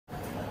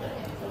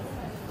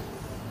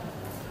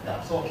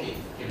Yeah, so okay,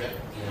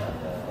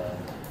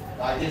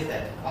 the idea is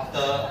that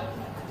after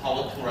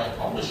power 2, right, I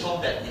want to show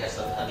that it has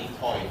a turning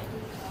point.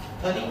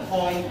 Turning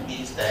point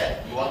means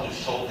that you want to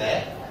show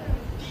that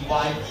dy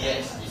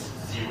dx is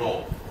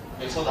 0.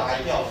 Okay, so the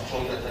idea of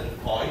showing the turning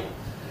point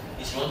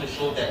is you want to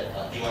show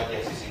that dy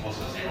dx is equal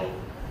to 0.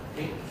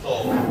 Okay, so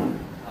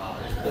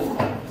let's just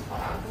call this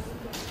part.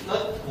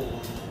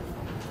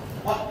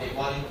 What they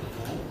want you to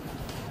do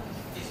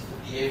is to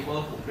be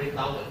able to break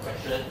down the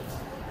question.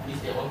 Is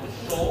they want to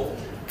show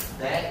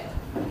that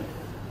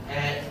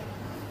at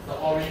the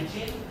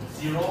origin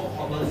 0,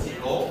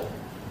 0,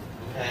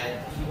 you have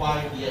dy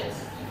dx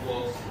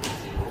equals to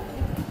 0.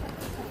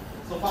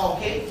 So far,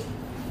 okay?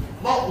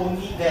 Not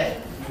only that,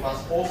 you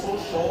must also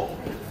show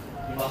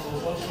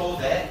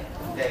that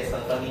there is a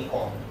turning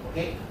point.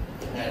 Okay?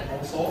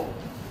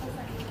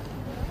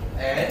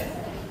 And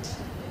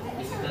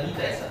basically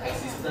there is an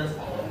existence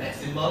of a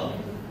maximum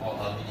or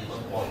a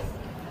minimum point.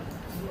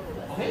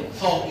 Okay,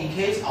 so in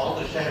case I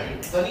want to share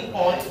with you, turning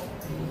point,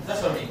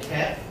 just a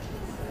recap.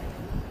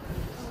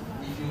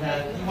 If you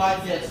have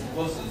dy dx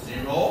equals to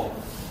 0,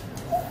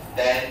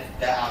 then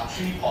there are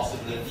 3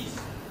 possibilities.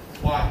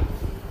 1,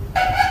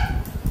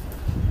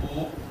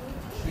 2,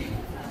 3.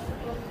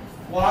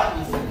 1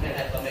 is you can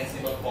have a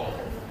maximum point.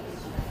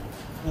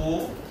 2,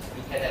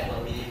 you can have a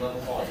minimum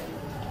point.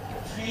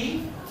 3,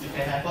 you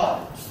can have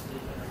a,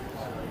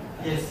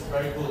 yes,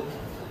 very good.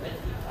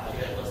 You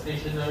have a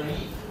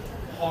stationary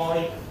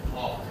point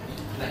of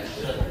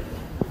inflection.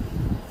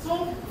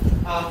 So,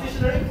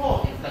 stationary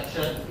point of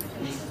inflection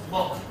is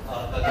not a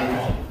turning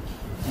point.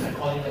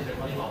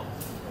 Recording on.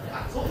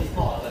 So it's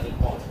not a turning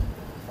point.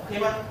 Okay,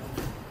 ma?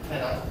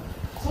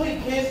 So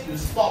in case you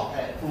stop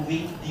at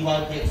proving dy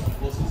dx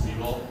equals to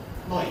 0,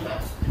 not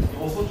enough. You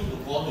also need to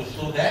go on to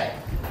show that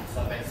it's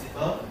a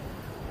maximum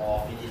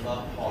or minimum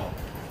point.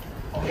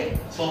 Okay,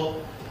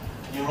 so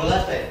you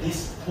realize that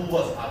these 2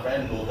 words are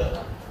very loaded.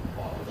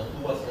 The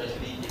 2 words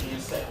actually give you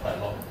quite a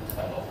lot.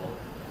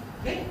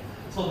 Okay,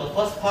 so the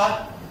first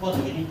part, what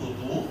do we need to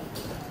do?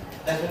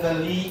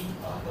 Definitely,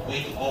 the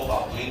way to go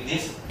about doing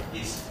this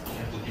is you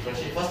have to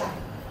differentiate first.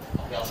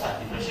 Okay, I'll start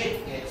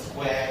differentiate x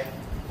squared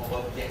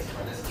over bx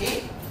minus a.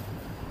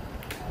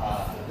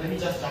 Let me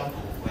just jump to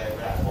where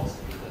I was.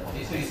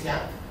 Okay, so it's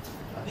here.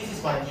 This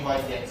is my dy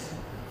dx.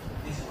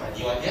 This is my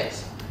dy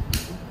dx.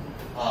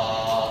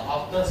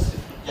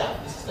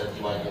 This is the dy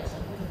dx.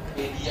 A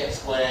dx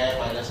squared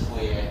minus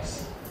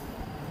 2ax.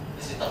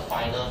 This is the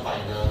final dy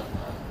dx.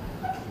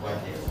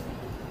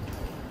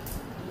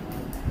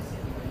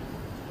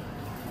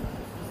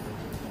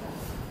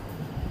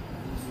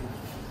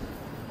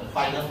 The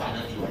final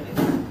dy dx.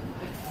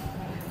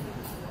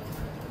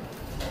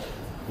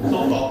 So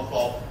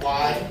for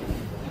y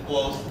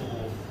equals to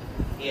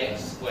ax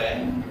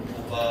squared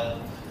over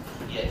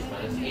bx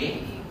minus a,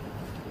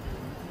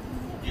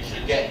 you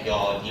should get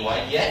your dy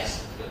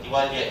dx. Your dy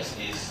dx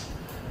is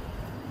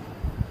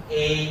a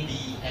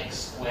dx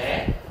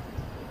squared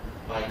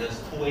minus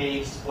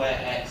 2a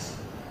squared x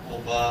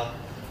over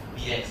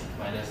bx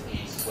minus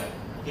a squared.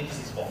 Okay, this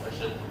is for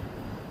question 2.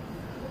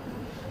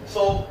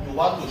 So you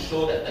want to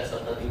show that there's a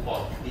turning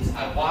point. Means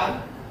I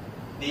want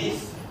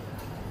this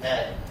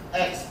at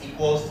x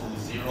equals to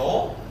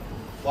 0,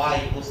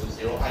 y equals to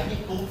 0. I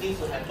need 2 things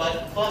to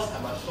happen. First, I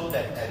must show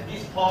that at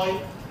this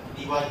point,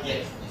 dy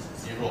dx is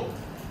 0.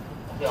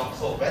 Okay,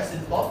 so very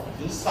simple.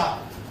 If you sub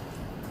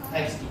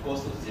x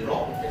equals to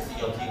 0, you can see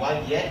your dy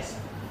dx.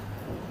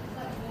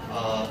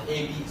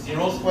 AB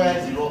 0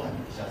 square 0 and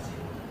it's just 0.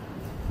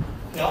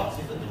 Okay, this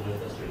is the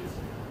numerator straight.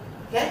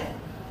 Okay?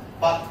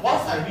 But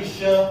once I reach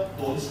here,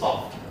 don't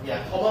stop.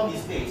 Yeah, common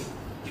mistakes.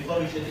 People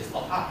reach here, they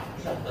stop.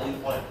 These are turning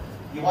point.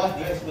 You want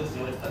dx equals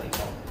 0 is turning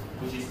point,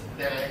 which is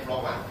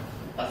wrong.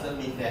 Doesn't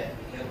mean that.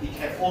 It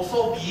can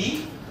also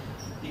be,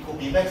 it could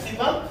be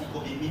maximum, it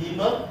could be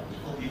minimum, it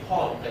could be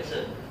point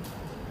inflection.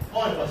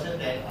 Point inflection,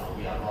 then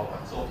we are wrong.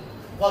 So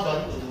what do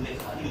I need to do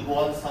next? I need to go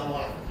on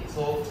somewhere. Okay,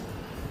 so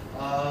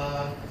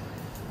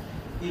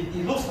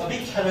it looks a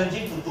bit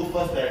challenging to do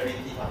first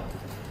derivative.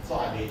 So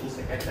I may do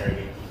second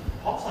derivative.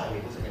 Also I may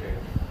do second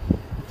derivative,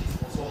 which is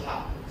also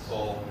hard. So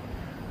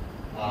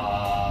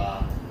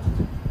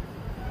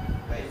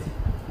where is it?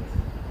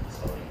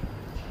 Sorry.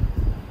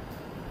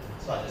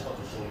 So I just want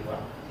to show you.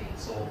 Okay,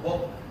 so you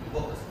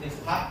work the next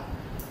part.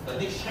 The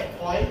next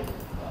checkpoint,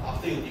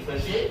 after you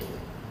differentiate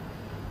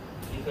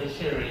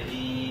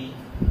already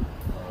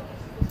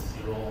x equals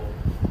 0.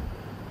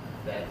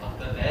 Then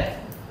after that,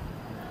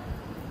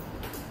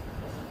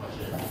 what's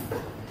the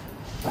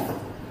question?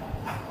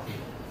 Okay.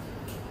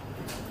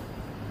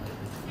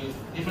 You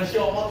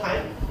differentiate one more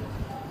time.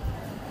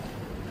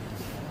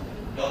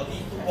 Your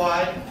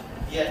d2y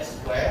dx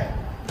squared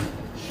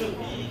should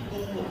be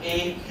 2a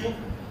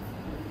cubed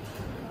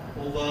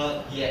over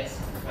dx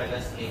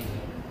minus a cubed.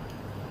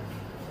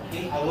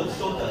 Okay, I won't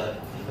show the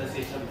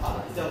differentiation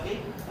part. Is that okay?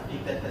 I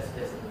think that's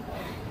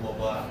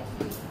doable.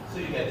 So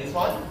you get this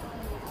one.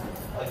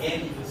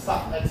 Again, if you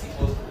sub x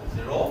equals to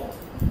 0,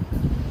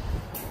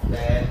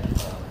 then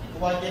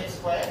d2y dx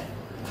squared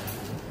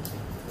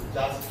will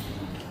just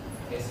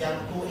be Okay, so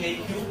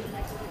 2a cubed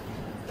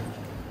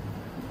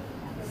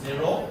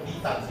 0, b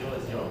times 0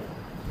 is 0.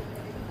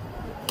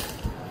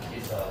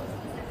 Is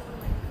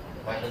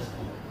minus 2,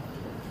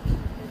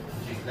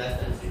 which is less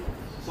than 0.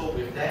 So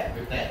with that,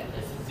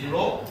 it's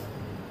 0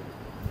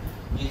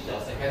 is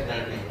your second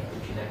derivative to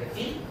be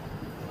negative.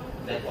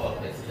 Therefore,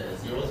 let's see that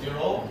 0,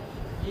 0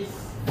 is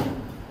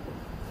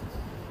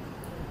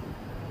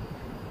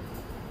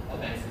a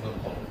maximum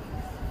point.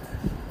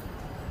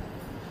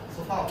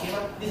 So far, okay,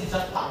 man? This is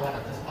just part 1,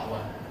 just part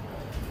 1.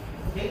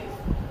 Okay?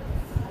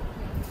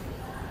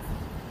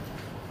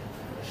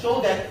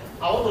 Show that,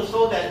 I want to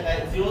show that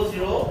at 0,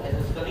 0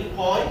 as a turning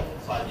point,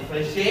 so I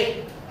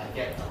differentiate,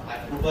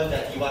 I've proven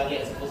that d1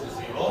 is equals to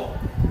 0.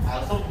 I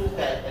also prove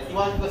that at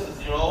d1 equals to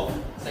 0,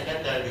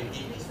 second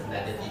derivative is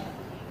negative.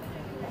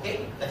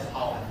 Okay, that's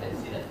how I can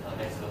see that a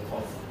maximum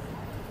point.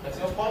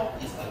 Maximum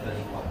point is a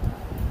turning point.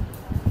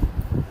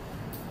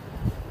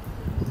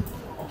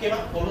 Okay,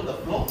 follow the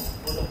flow.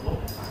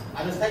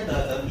 Understand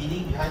the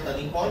meaning behind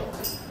turning point?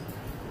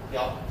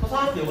 Yeah. So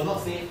sometimes they will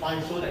not say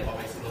find show that got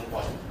maximum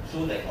point,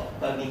 show that got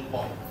turning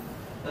point.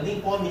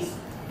 Turning point means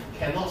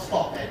cannot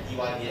stop at dy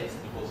dx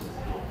equals to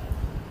 0.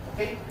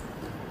 Okay?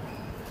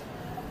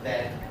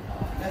 Then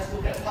let's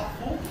look at part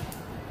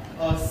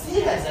 2.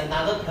 C has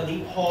another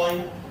turning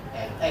point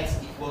at x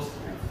equals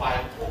to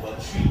 5 over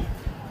 3.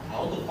 I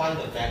want to find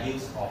the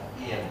values of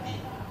A and B.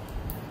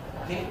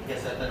 Okay?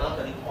 There's another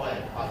turning point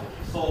at 5 over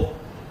 3. So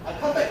I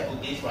come back to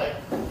this, right?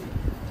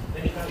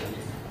 Let me come to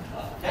this.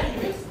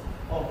 Anyways,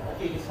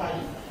 okay, let's try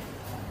this.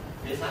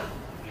 This one,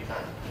 this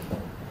one.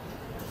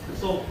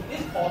 So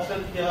this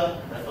portion here,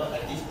 remember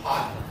at this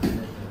part,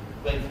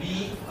 when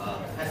B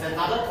has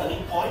another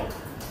turning point,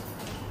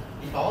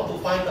 if I want to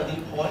find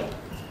turning point,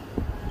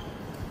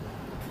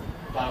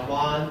 if I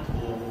want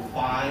to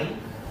find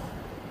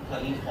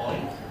turning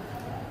point,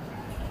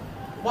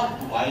 what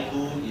do I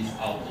do is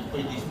I'll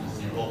equate this to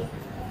 0.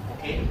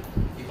 Okay?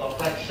 If a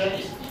fraction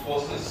is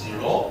equals to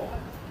 0,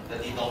 the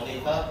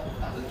denominator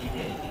doesn't give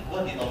me anything. The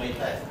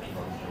denominator has to be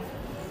non-zero.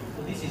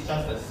 So this is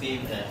just the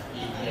same as a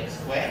dx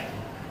squared.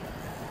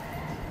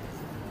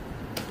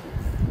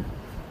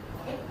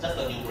 Okay? Just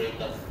the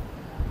numerator.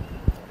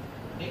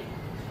 Okay?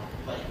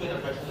 If I equate the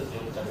fraction to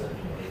 0, just the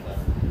numerator.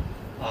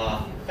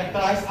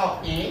 Factorize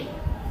out a,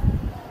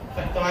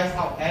 factorize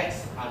out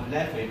x, I'm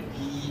left with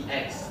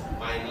bx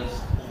minus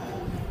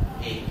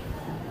 2a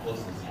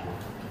equals to 0.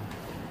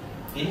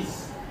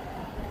 Means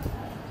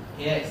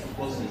ax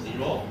equals to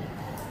 0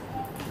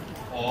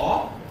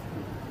 or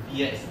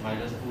bx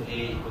minus 2a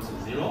equals to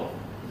 0,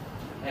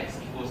 x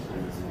equals to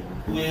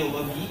 2a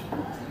over b,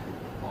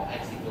 or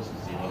x equals to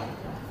 0.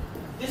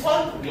 This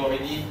one we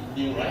already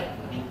knew, right?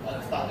 I mean,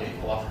 start with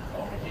what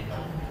already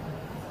done.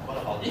 What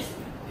about this?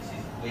 This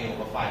is 2a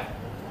over 5.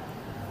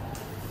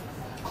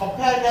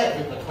 Compare that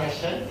with the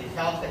question. It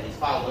tells that it's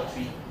 5 over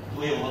 3,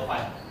 2a over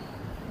 5.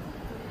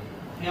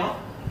 Here,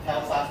 it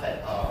tells us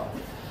that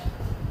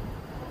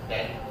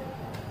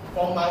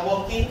from my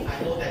working,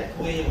 I know that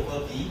 2a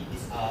over b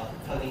is a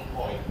turning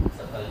point. It's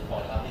a turning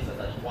point. This is a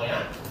turning point.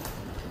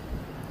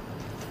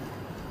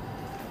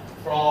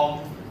 From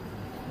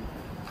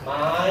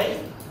my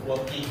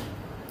working,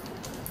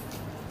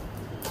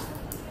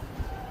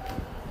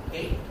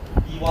 okay,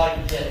 dy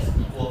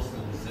dx equals to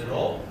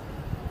 0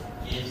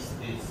 is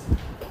this.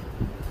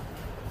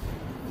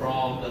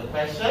 From the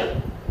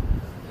question,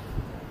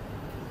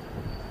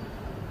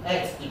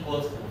 x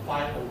equals to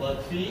 5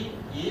 over 3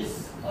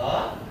 is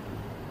a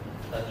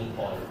turning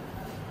point.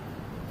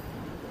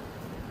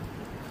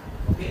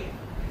 Okay?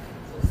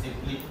 So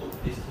simply put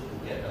these two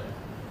together.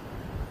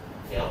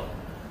 Okay?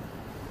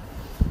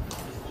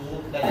 These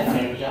two, let them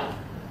area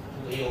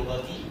 2a over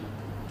b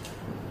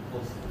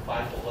equals to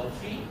 5 over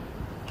 3.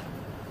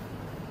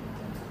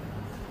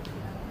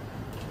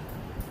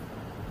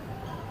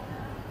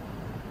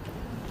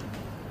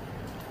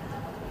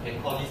 You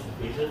can call this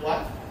equation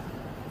 1.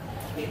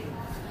 Okay.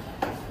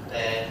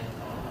 Then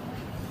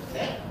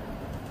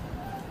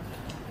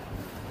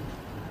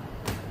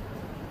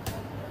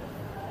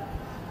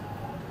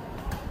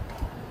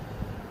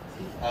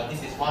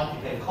this is 1.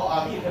 You can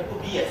call you can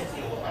put b as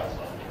 6a over 5 as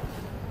well.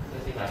 So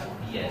if I put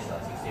b as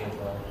 6a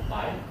over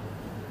 5,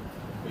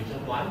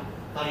 equation 1.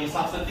 Now you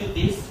substitute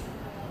this.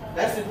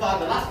 That's simple.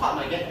 The last part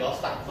might get your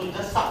stuck. So you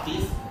just sub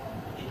this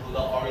into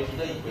the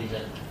original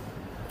equation.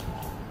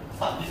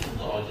 Sub this into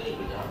the original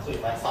equation. So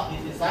if I sub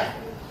this inside,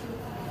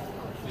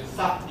 we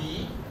sub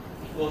b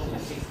equals to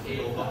 6a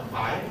over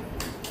 5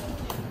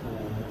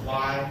 into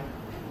y.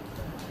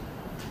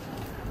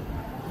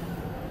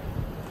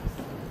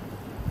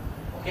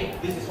 Okay,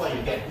 this is what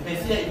you get. You can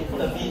see that if you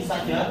put a b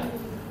inside here,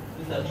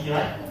 this is the b,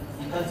 right?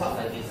 It turns out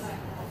like this.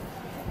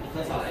 It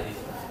turns out like this.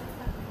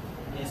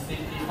 It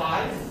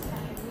simplifies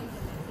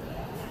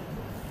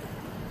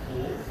to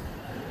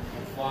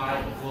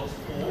y equals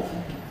to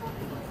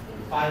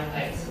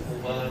 5x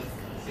over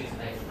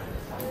 6x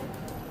minus 5.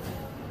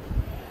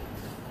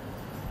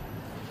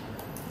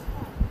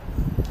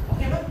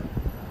 Okay, man?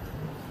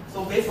 So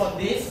based on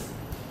this,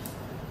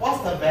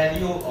 what's the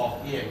value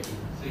of A and B?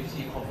 So if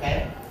you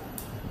compare,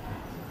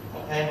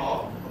 Compare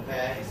more.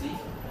 Compare, you see.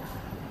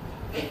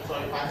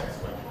 5x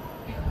squared.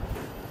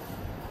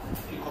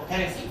 You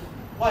compare, you see.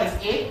 What is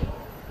A?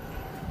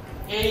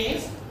 A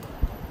is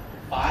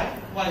 5.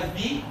 What is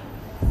B?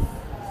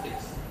 6.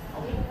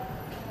 Okay.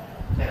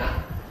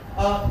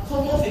 So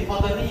most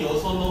importantly, you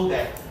also know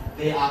that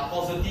they are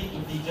positive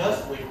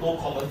integers with no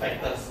common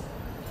factors.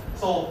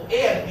 So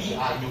A and B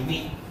are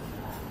unique.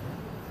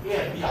 A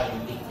and B are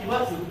unique.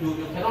 Even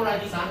you cannot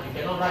write this, you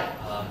cannot write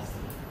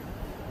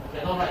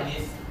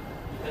this.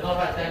 You cannot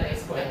write 10x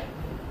squared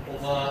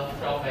over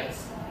 12x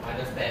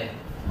minus 10.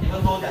 Even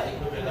though they are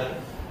equivalent.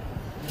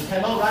 You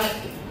cannot write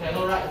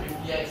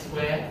 50x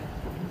squared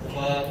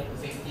over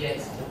 60x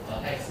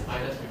x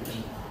minus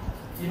 50.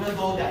 Even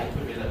though they are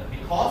equivalent.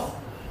 Because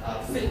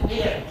since A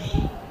and B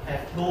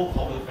have no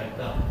common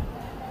factor.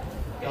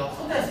 Yeah,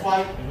 so that's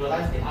why you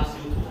realize they ask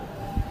you to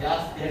they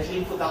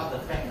actually put out the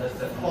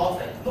clause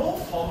that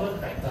no common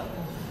factor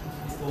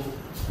is to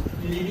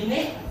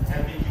eliminate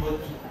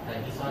ambiguity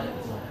like this one and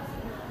this one.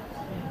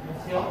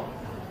 See all?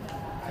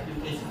 Ideal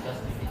case is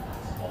just leave it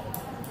small.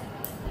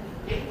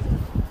 Okay.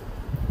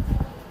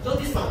 So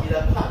this might be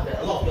the part that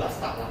a lot of you are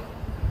stuck lah.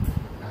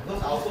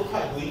 Because I also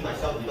tried doing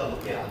myself without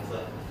looking at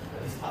answer.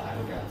 But this part I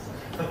look at answer.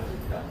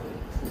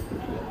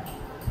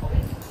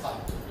 Okay, start.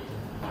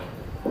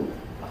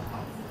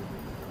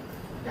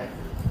 Okay.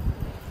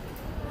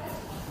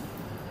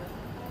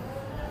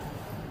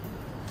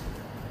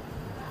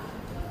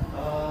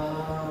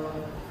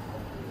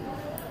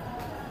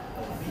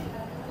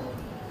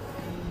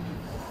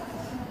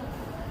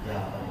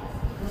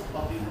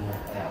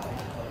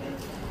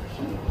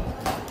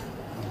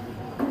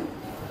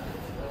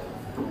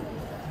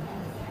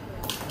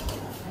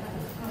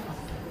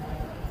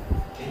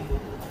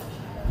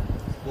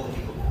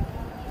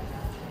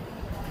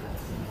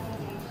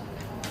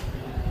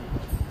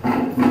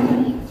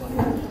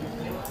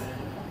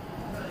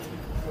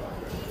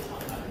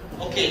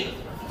 Okay,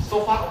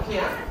 so far okay,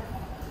 huh?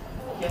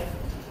 Okay.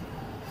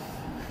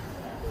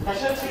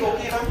 Question 3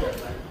 okay, huh?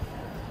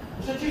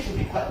 Question 3 should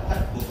be quite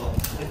good.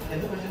 Can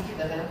do question 3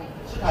 then?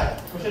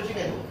 Question 3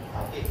 can do.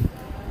 Okay.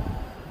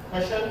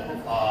 Question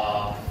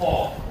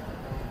 4.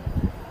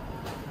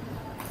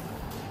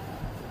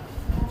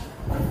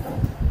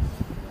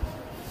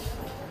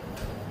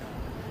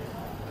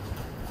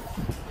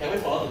 Can we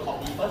follow the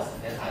copy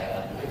first? Then I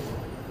do it.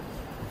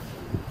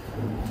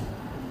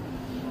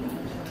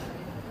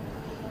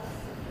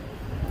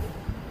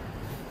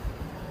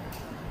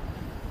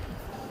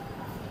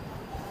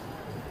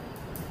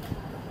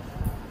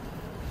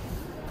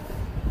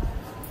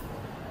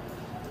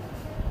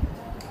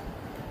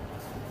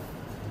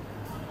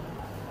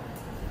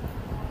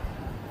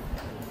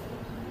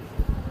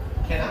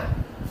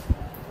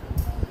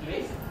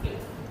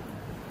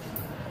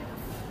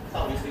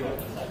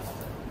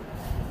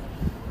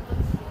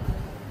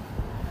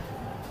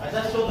 I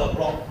just show the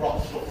broad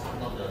strokes,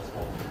 not the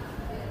small.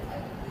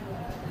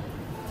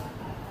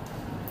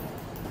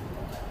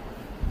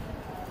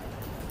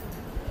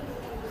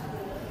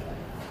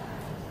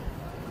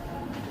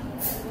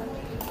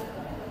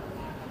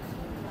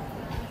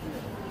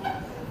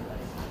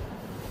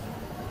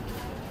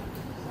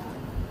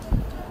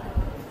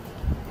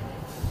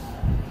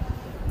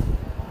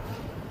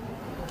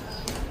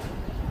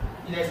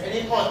 If there's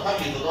any point of time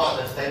you do not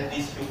understand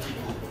this, feel free to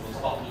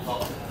stop me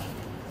talking.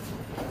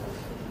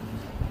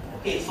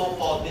 Okay, so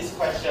for this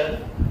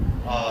question,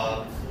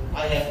 I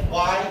have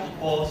y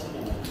equals to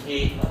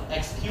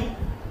x cubed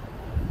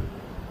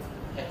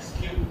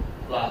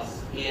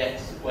plus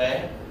ax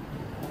squared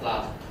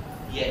plus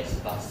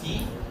bx plus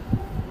c.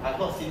 I've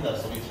not seen the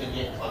solution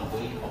yet, so I'm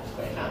going from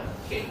scratch now.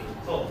 Okay,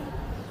 so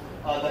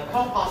the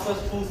curve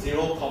passes through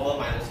 0,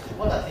 minus 2.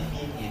 What does it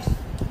mean is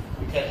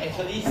we can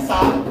actually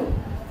sum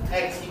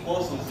x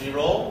equals to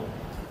 0,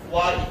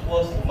 y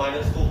equals to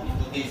minus 2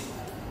 into this.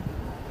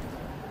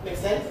 Make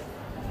sense?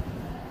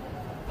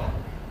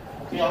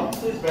 Okay,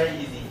 so it's very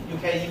easy. You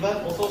can even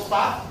also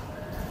start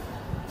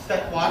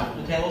step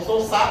 1. You can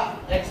also start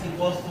x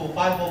equals to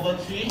 5 over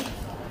 3,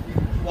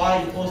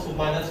 y equals to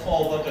minus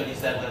 4 over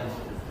 27.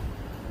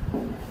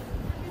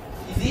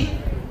 Easy?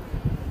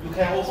 You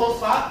can also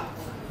start.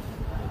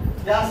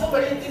 There are so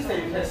many things that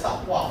you can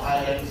start. Wow,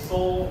 I am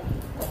so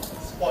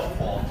spoiled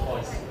for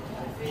choice.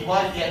 dy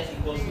dx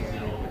equals to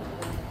 0.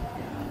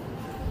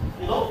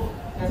 You know,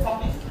 you can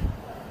start this.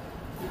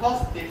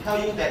 Because they tell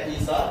you that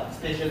it's a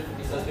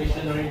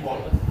stationary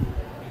point.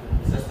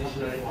 It's a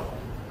stationary point.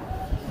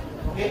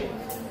 Okay?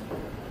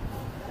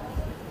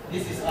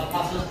 This is a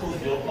passes through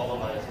 0,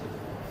 minus 2.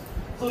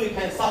 So you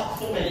can sub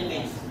so many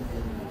things.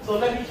 So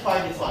let me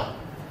try this one.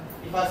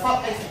 If I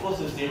sub x equals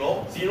to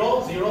 0,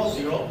 0, 0,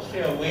 0,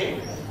 straight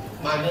away,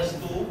 minus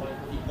 2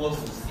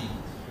 equals to c.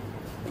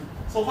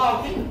 So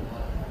far, okay?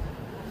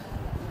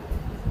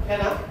 Can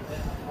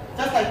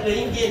just like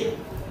playing game.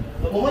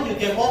 The moment you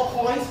get more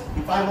coins,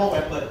 you find more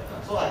weapon.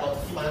 So I got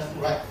c minus 2,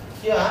 right?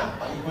 Here,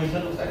 my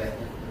equation looks like that.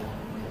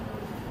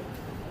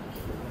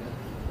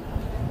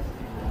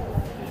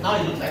 Now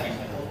it looks like this.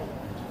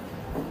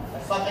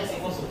 Sub x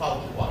equals to 5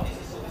 over 1. This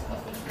is so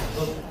disgusting.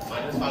 So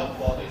minus 5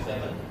 over 4 is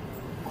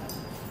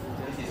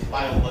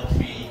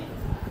 5/3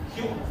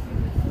 cube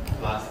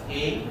plus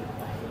A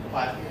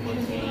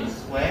 5/3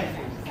 square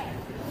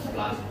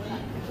plus B.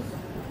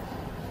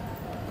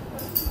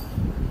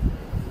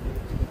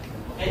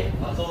 Okay,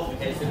 so we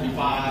can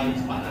simplify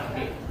this part now.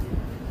 Okay,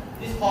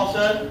 this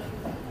portion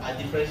I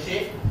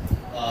differentiate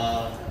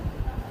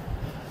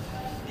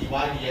dy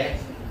dx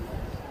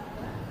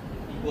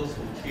equals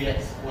to 3x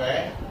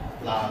squared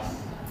plus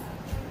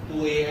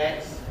 2ax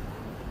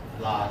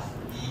plus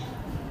b.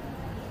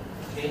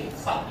 Okay,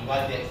 sub dy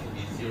dx will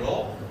be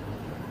 0.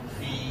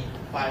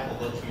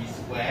 5/3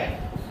 squared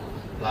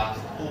plus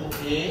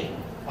 2a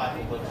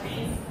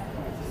 5/3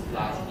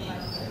 plus b.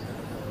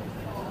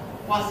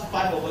 What's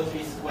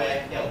 5/3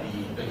 squared? That will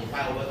be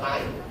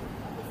 25/9.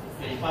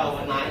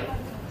 25/9.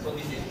 So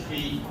this is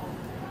 3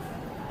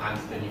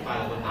 times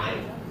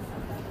 25/9.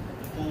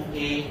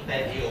 2a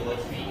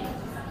 10a/3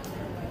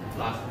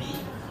 plus b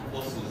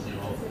equals to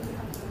 0.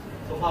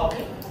 So how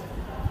okay?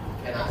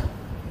 Cannot.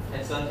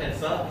 Cancel.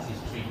 This is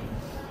 3.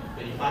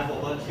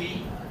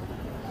 25/3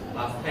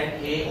 plus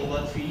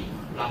 10a/3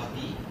 plus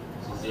b,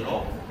 so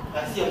 0. I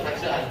see your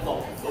fraction I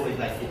don't really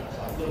like it,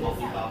 so I'm going to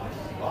multiply by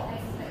 0.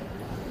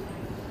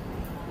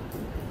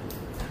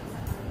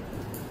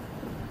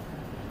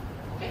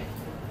 Okay.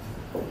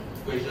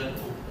 Equation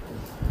 2.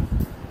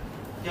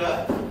 Here.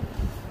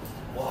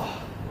 Wow.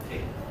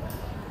 Okay.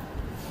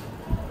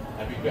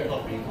 I regret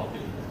not being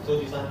calculated. So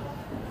this one.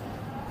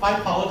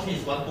 5/3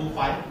 is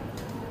 125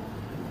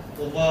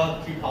 over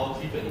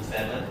 3/3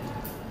 27.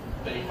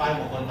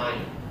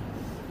 25/9.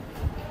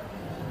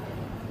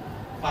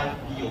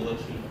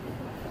 5b/3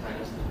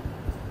 minus 2.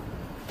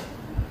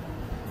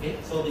 Okay,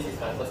 so this is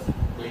my first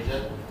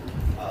equation.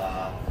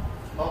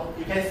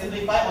 You can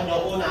simplify on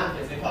your own. You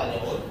can simplify on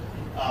your own.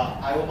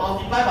 I will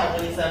multiply by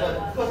 27.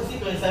 Because you see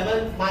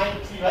 27, 9,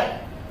 3, right?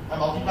 I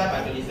multiply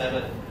by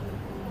 27.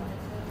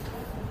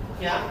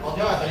 Yeah,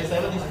 multiply by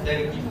 27, this is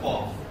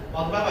 -4.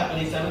 Multiply by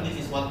 27, this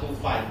is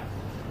 125.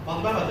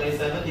 Multiply by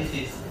 27, this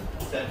is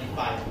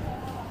 75.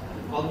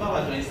 Multiply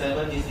by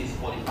 27, this is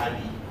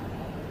 45b.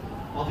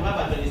 Multiply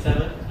by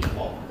 27,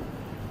 before.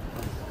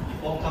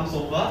 Before comes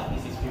over,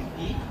 this is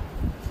 50.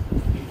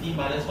 50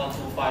 minus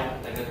 125,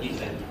 negative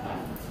 75.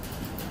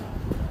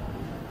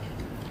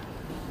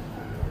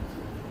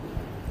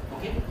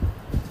 Okay?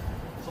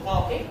 So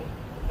far okay?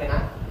 Can I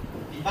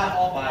divide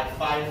all by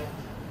 5?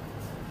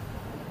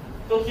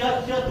 So here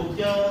to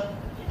here,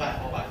 divide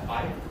all by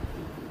 5.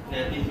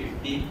 Negative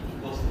 15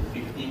 equals to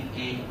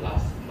 15a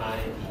plus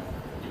 9b.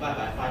 Divide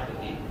by 5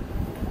 again.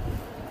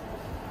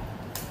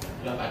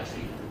 Divide by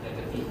 3.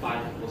 Negative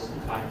 5 equals to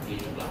 5a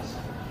plus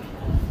 3.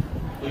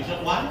 Equation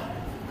 1,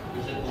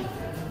 equation 2.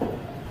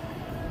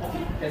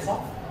 Okay, that's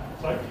all.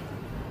 Sorry?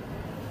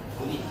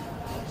 No need.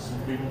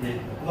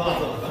 No.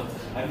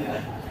 I mean,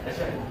 that's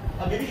right.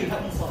 Maybe you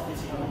help me solve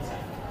this.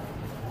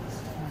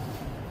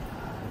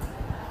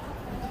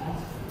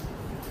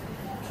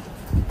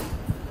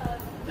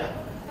 Yeah.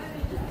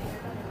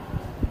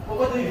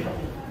 What do you help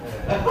me?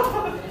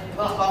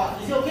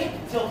 Is it okay?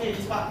 Is it okay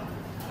this part?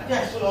 I think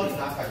I showed all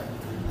enough time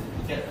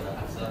to get the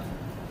answer.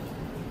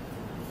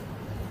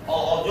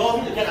 Or do you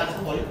want me to get the answer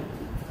for you?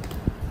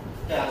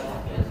 Get the answer?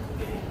 Yes.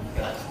 Okay.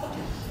 Get the answer.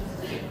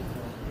 Okay.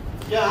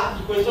 Yeah,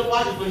 equation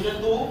 1, equation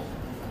 2.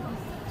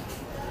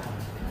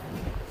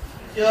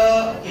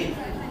 Here, okay.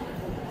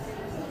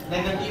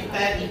 Negative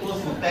 10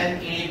 equals to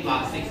 10a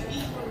plus 6b.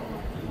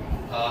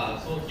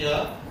 So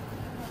here,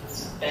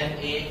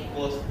 10a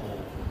equals to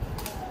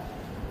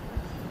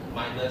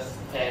minus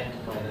 10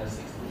 minus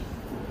 60.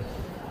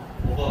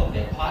 Over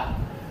that part,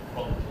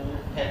 from 2,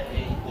 10a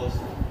equals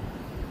to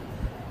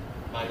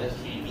minus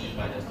 3b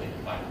minus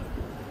 25.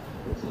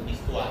 So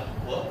these two are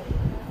equal.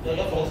 Your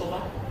also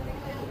one.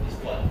 So these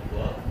two are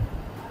equal.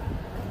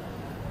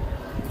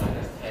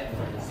 Minus 10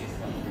 minus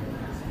 60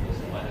 equals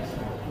to minus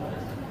 4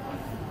 minus 25.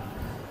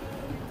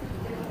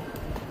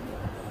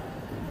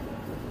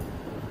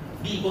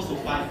 B equals to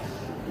 5.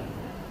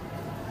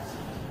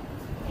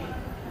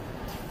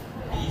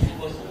 B is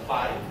equals to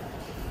 5.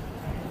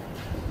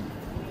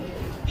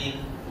 15,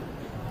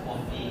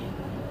 14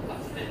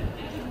 plus 10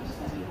 equals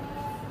to 0.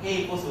 A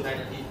equals to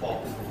 -4.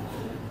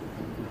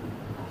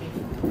 Okay.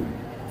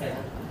 Okay.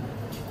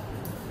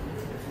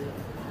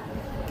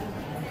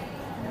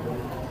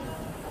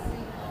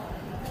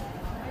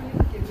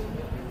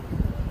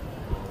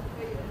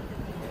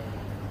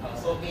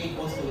 So A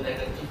equals to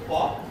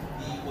 -4,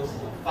 B equals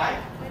to 5,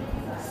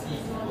 C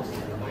equals to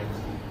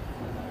 -2.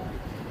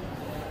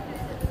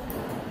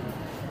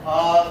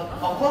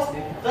 Of course,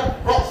 the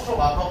broad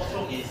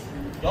stroke is,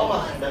 you all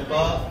must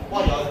remember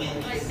what you all did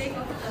is,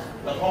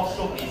 the broad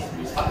stroke is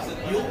you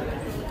substitute,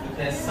 you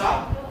can sub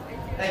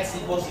x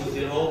equals to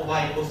 0,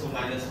 y equals to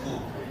 -2.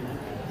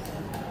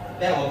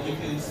 That will give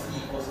you c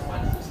equals to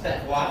 -2.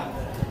 Step 1,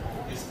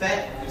 you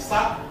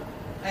sub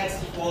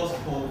x equals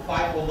to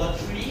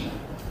 5/3,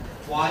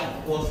 y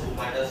equals to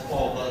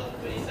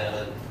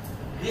 -4/27.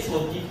 This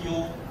will give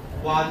you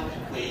one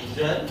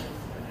equation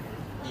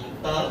in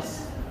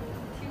terms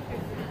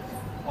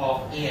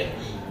of A and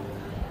B.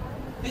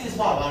 This is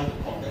what I want you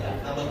to compare.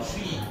 Number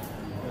 3,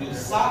 you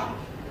sub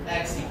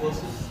x equals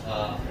to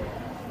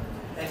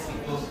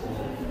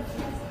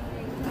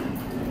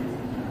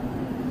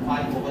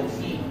 5 over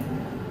 3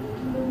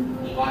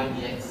 dy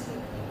dx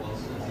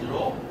equals to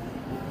 0.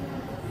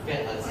 You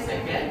get a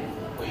second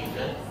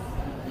equation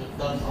in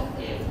terms of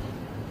a and b.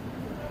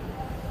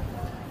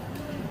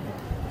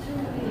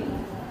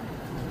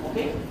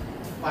 Okay,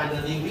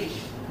 finally which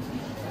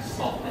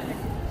solve that.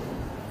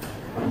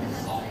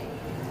 Solve.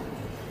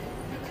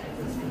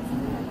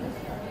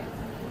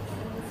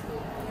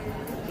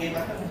 Okay,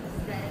 madam?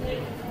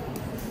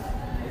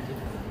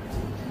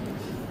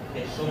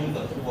 Okay, show you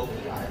the two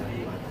working I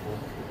already went through.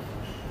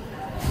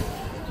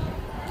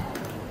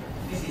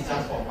 This is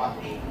just for part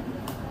A.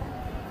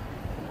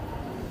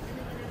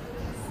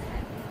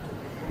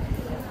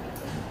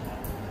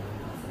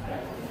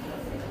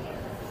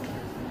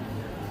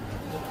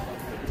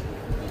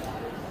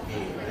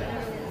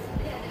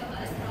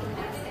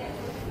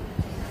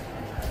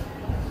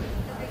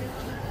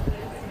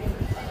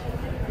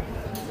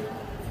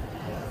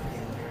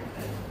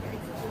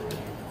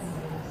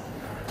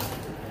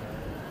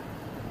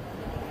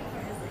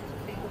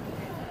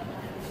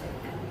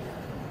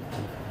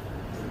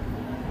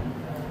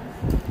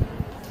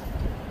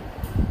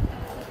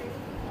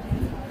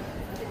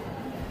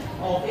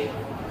 Okay.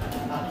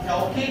 If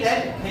you're okay, then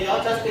can you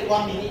all just take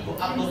 1 minute to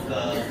upload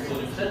the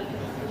solution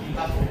into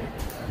GitHub?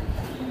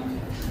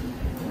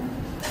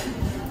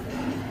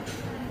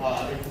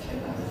 Let me check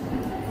that.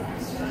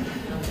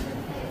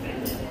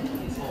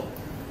 So,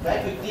 very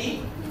quickly,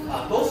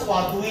 those who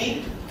are doing,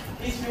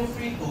 please feel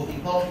free to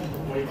ignore me,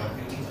 don't worry, my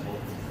feelings will.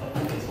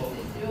 Okay, so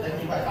let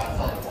me write the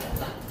answer on the box.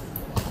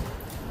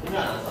 Let me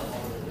write the answer on the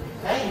box.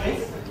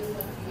 Anyways,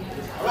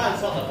 I'll write the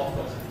answer on the box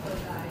first.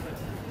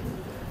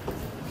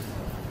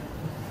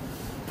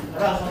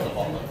 Right on the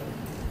bottom.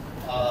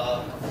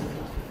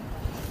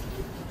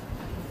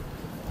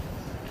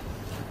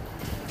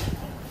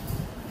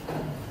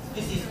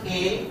 This is A,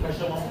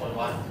 question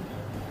 1.1.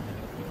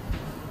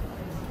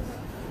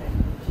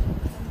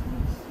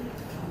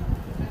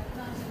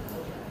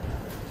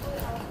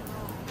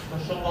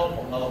 Question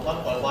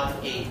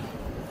 1.1A.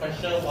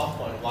 Question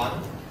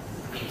 1.1A.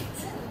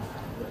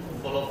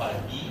 Followed by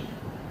B.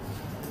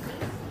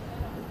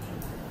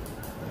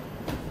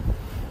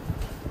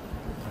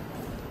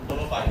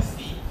 By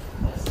C.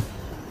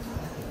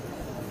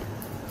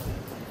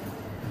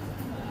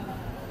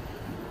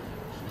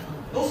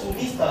 Those who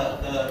miss the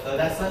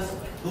lessons,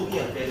 do me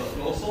a favor.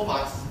 You also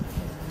must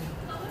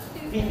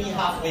meet me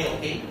halfway,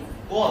 okay?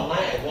 Go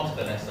online and watch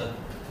the lesson.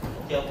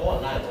 Okay, go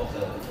online and watch the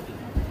lesson.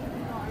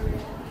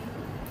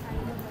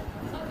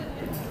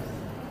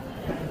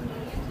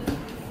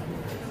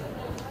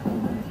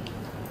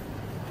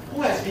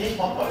 Who has finished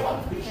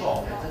 1.1? Which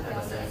of them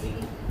has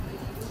sensing?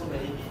 So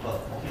many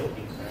people.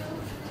 Okay.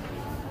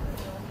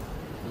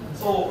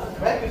 So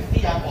very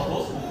quickly, for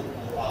those who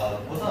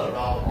wasn't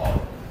around on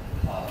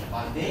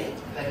Monday,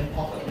 let me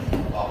talk a bit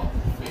about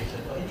integration.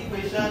 So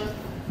integration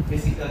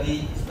basically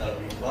is the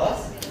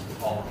reverse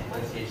of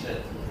differentiation.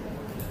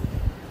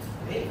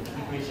 Okay,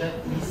 integration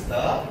is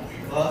the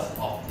reverse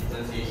of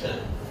differentiation.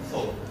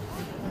 So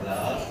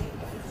plus.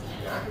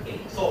 Okay.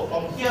 So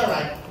from here,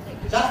 right,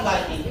 just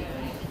like in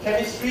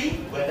chemistry,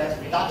 where there's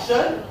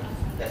reduction,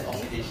 there's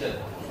oxidation.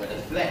 Where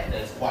there's black,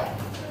 there's white.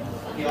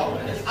 Okay,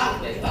 when there's up,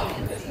 there's down,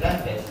 there's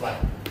left, there's right.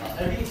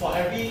 For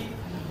every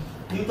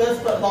Newton's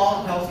third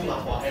law tells you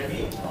for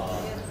every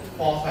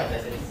force, right,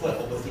 there's an equal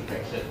and opposite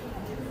direction.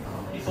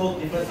 Okay, so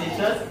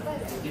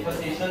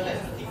differentiation and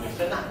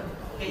integration.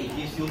 Okay, it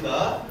gives you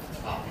the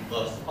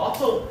reverse.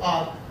 Also,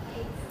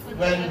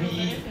 when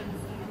we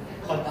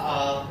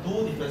do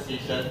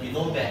differentiation, we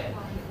know that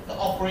the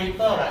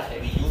operator, right, that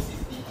we use is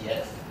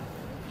dx.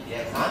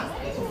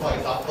 Okay, so for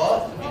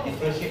example, we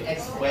differentiate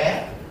x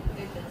squared.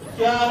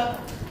 Here,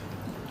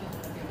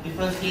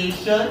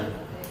 differentiation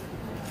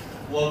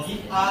will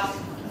give us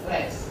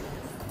 2x.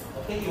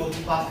 Okay, it will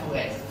give us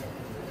 2x.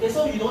 Okay,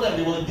 so you know that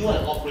we will do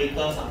an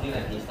operator, something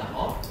like this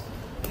now.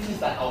 This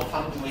is like our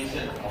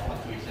punctuation.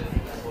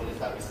 So it's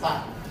like we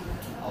start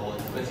our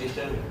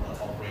differentiation with an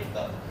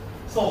operator.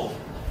 So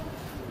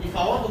if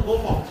I want to go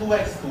from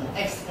 2x to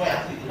x squared,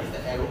 actually if the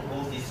arrow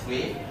goes this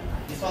way,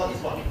 this one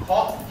is what we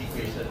call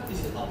integration. This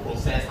is a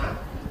process.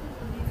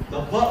 The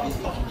verb is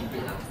called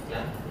integrate.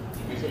 Yeah?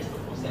 Integration is the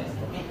process.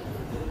 Okay?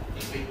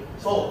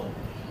 So,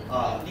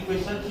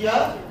 integration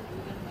here,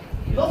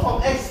 you know,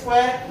 from x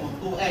squared to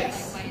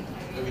 2x,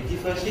 when we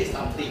differentiate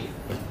something,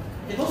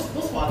 okay, those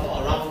who are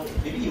not around,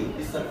 maybe you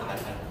listen,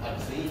 I'm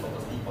saying it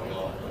purposely for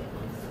your,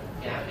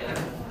 yeah. Okay.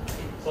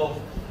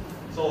 So,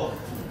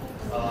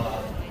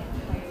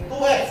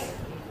 2x,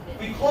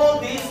 we call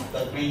this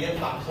the gradient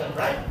function,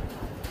 right?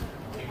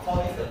 We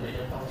call this the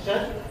gradient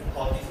function, we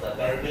call this the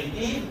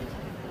derivative,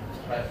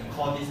 right? We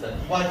call this the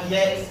dy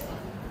dx,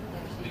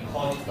 we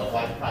call this the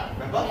y prime,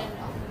 remember?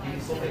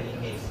 Give so many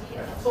names.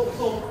 Right? So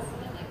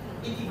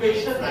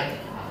integration, right?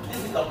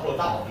 This is the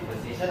product of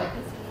differentiation.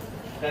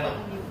 Right?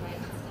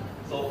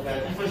 So when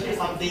we differentiate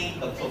something,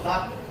 the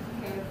product,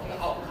 the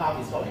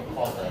outcome is what we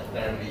call the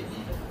derivative.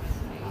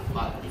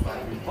 But if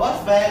I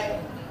reverse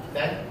back,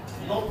 then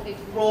you know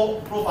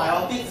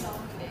probiotics,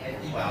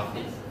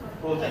 antibiotics,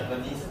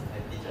 pro-Japanese,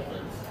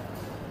 anti-Japanese,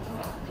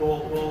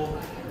 pro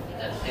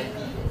and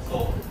anti.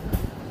 So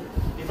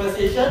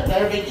differentiation,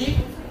 derivative,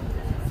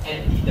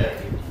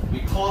 anti-derivative. We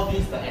call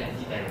this the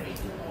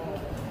anti-derivative.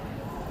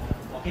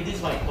 Okay, this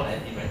is what we call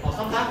anti-derivative. Or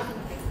sometimes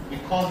we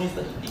call this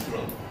the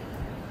integral.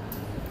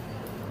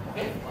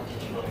 Okay, or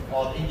integral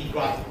or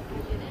integral.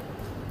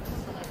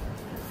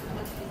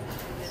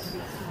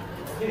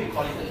 Okay, we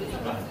call it the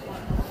integral.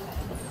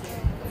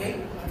 Okay,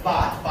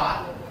 but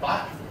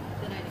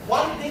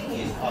one thing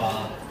is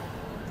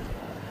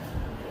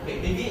okay,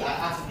 maybe I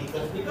ask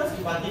because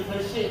if I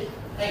differentiate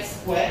x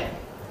squared,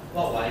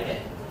 what will I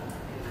get?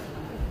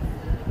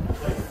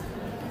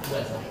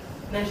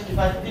 Then if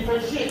I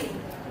differentiate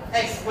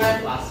x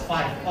squared plus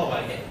 5, what will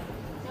I get?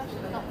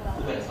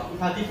 2x.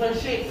 If I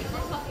differentiate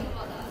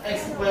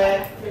x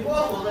squared, if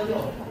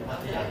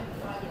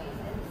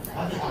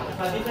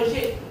I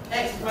differentiate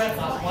x squared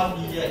plus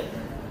 1 million,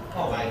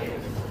 what will I get?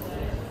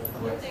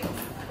 2x.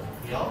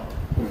 You know?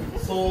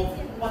 So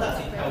what does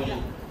it tell you?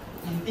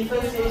 In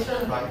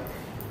differentiation, right,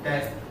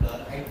 there's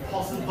a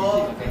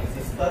possible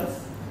existence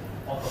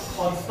of a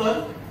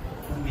constant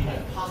who we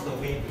have passed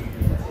away during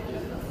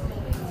differentiation.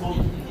 So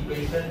in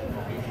integration,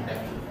 we bring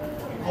back.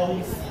 We call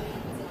him C.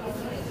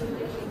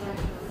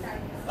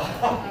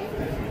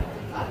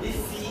 This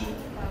C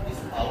is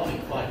what we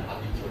call an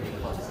arbitrary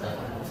constant.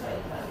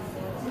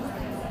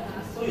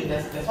 So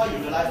that's why you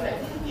realize that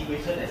in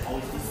integration there's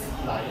always this C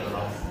lying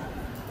around.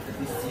 There's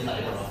this C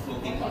lying around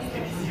floating, but it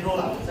can be 0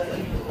 lah. It's just that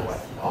you don't know what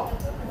C is.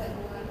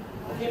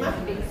 Okay, ma?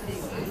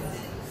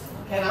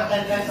 Can I?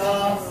 And then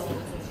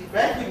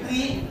very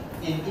quickly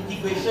in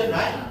integration,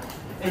 right?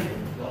 Hey,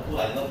 you got two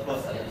like love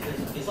first.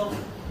 Okay, so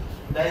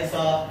there's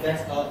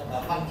a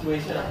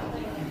punctuation.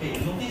 Okay,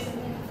 you notice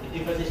in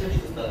differentiation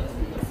this is the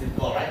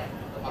symbol, right?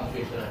 The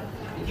punctuation.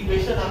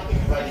 Integration we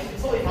write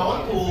this. So if I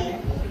want to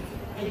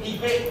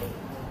integrate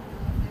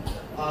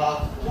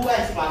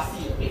 2x plus c,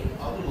 okay,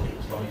 I want to look at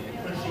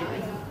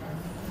differentiate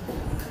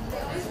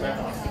x squared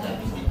plus c, that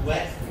means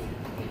 2x.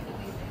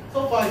 So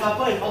for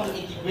example, if I want to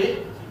integrate,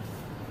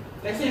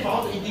 let's say if I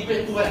want to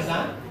integrate 2x, if I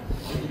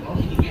want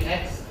to integrate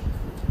x,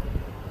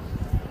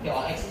 okay,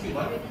 or x cubed,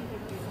 right?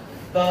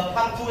 The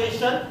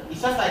punctuation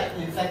is just like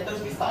in sentence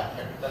we start a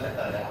capital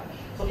letter there.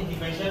 So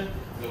integration,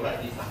 we'll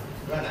write this,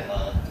 we write like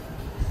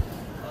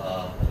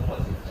what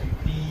is it,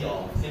 triple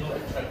or single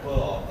like triple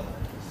or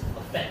a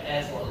fat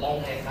S or a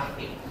long S,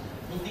 something.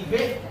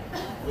 Integrate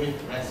with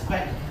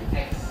respect to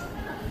x.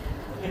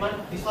 Okay, man,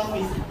 this one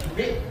means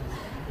integrate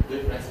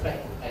with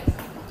respect to x.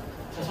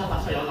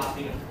 Tasha, you're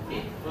laughing.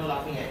 Okay, you're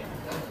laughing at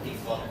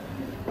it's gone.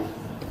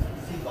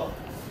 See, gone.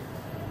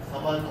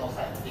 Someone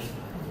outside, I think.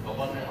 Got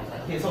one right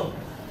outside. Okay, so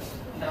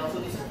now also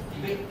this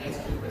integrate x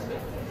with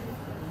respect to x.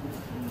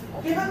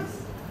 Okay, man?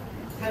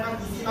 Can I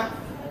easy, man?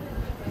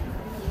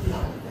 Easy,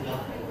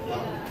 yeah.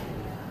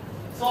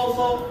 So,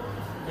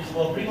 which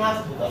will bring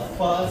us to the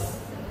first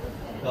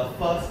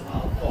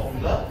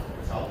formula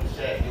which I want to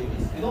share with you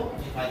is, you know,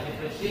 if I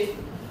differentiate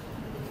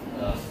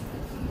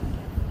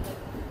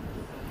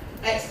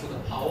x to the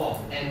power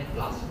of n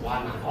plus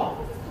 1,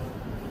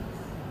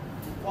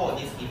 what will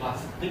this give us?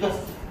 Because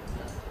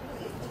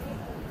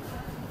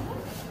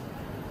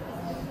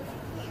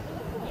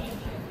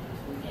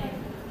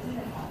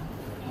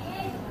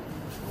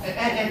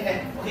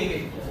n, okay,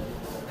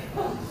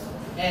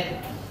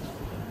 n,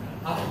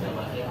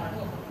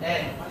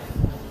 n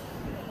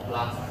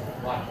plus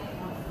 1.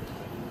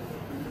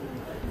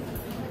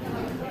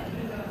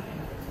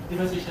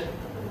 Differentiation.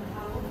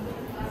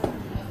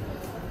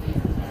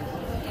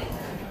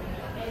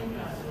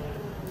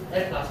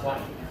 N plus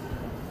 1.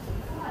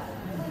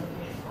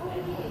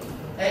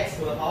 X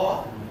to the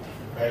power.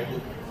 Very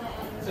good.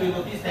 So you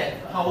notice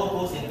that power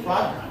goes in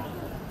front.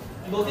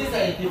 You notice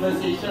that in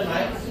differentiation,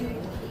 right?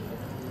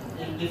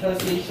 In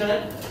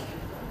differentiation,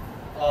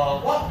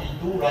 what we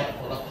do, right,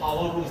 for the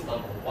power rule is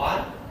number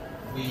 1,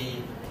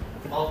 we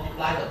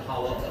multiply the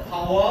power. The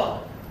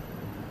power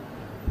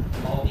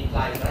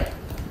multiplies, right?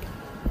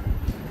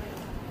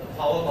 The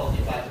power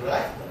multiplies,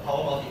 right? The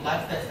power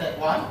multiplies, that's step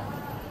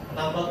 1.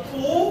 Number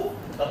 2,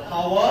 the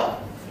power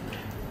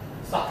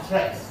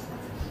subtracts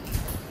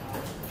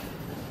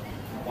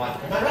 1.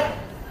 Am I right?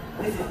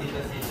 This is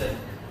differentiation.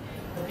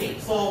 Okay,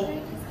 so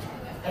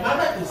am I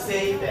right to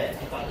say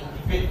that if I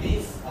integrate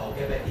this, I'll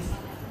get back this?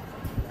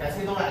 Can I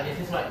say no, right? I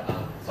can say right.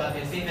 So I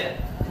can say that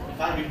if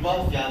I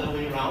reverse the other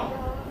way around,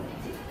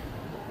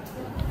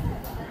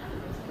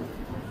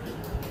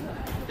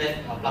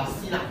 then plus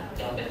c lah.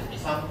 There will be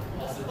some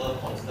possible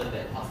constant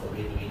that pass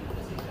away during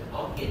differentiation.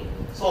 Okay,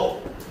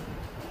 so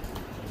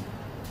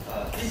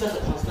this is just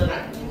a constant,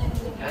 right?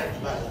 Can I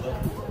divide over?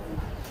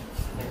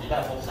 Can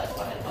divide both sides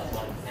by n plus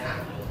 1. Can I?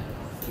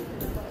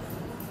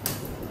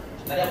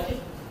 Like that, okay?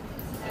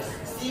 Yes.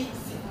 C.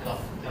 Cannot.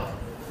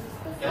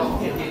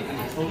 Okay.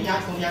 Slowly,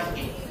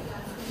 okay.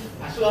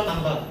 I show a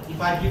number. If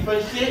I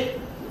differentiate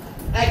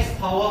x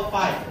power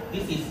 5,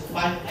 this is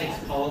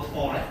 5x power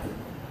 4, right?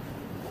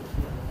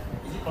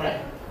 Is it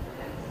correct?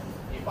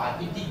 if I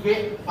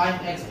integrate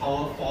 5x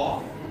power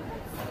 4,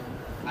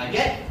 I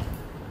get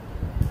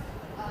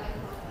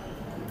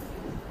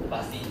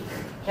plus c.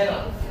 Can I?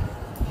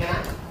 Can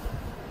I?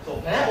 So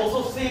can I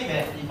also say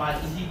that if I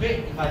integrate,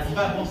 if I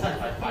divide both sides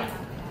by 5?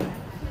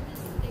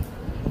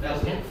 That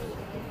also can?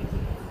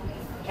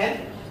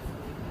 Can?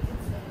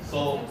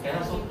 So can I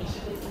also do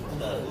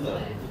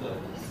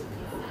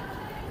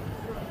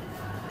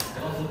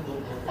can also do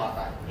part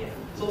time.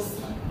 So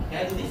c,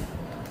 can I do this?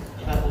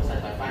 Divide both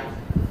sides by 5.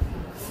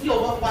 C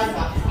over 5 is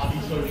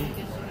arbitrary.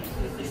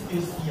 It's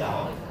still c.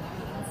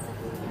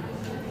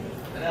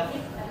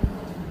 Okay?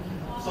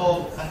 So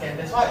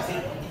that's why I say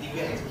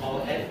integrate x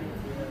power n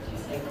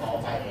is x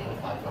power 5 over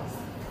 5 plus.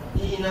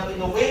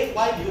 In a way,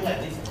 why do you have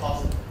this?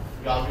 Because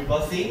you are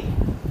reversing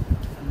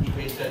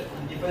integration.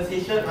 In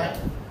differentiation, right?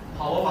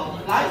 Power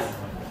multiplies,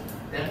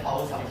 then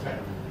power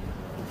subtract.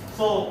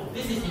 So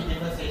this is in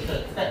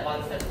differentiation, step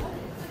 1, step 2.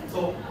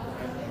 So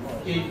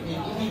in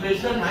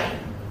integration, right?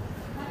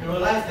 You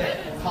realize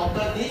that to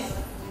counter this,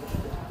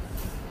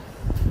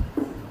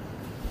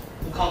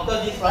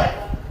 right?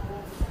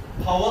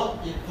 Power,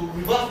 to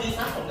reverse this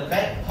from the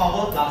back,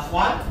 power plus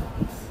 1,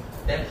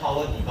 then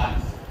power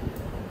divides.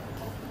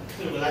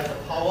 So you realize the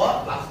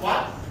power plus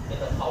 1, then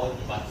the power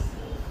divides.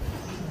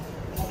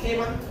 Okay,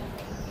 man?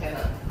 Can I?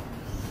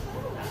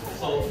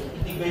 So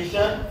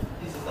integration,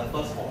 this is the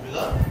first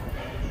formula,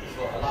 which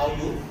will allow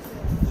you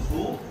to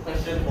do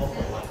question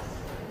 4.1.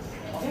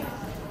 Okay?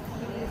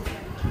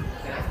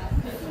 Can I?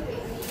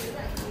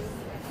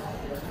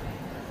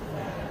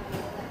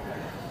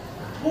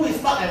 Who is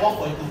stuck at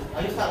 1.2?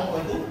 Are you stuck at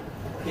 1.2?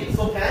 Okay,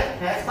 so can I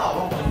start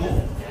at 1.2?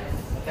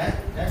 Okay,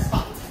 let's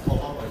start from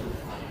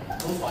 1.2.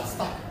 Those who are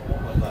stuck at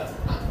 1.2, let's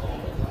start from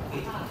 1.2.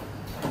 Okay.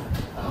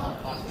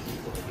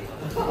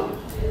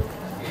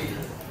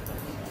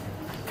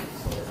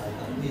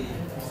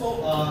 So,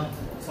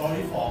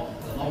 sorry for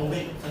the long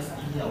wait, just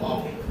give me a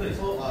while. Okay,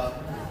 so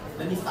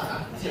let me start.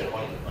 Is it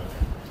recording?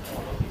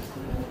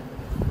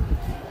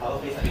 Our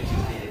face, I think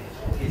Tuesday.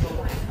 Okay, so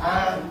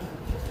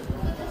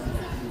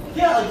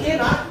here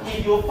again,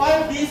 if you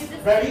find this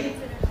very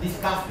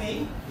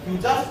disgusting, you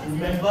just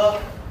remember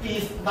it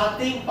is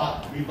nothing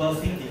but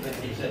reversing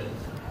differentiation.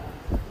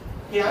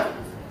 Here,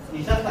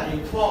 it's just like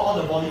you throw all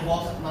the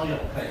volleyballs, now you're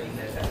collecting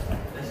them.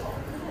 That's all.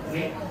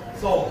 Okay?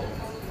 So,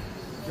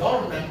 you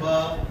all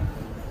remember,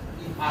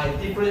 if I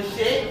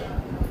differentiate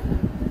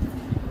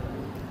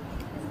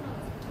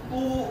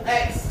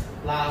 2x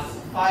plus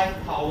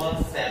 5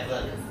 power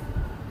 7,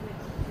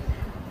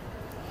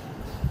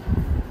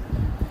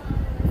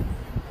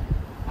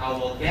 I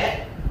will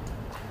get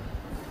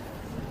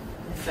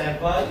 7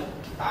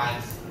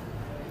 times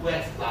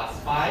 2x plus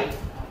 5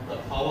 the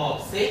power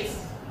of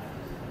 6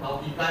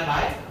 multiplied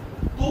by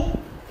 2.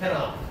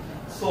 Cannot.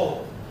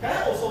 So, can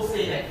I also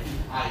say that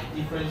if I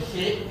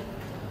differentiate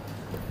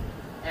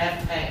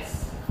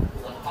fx to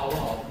the power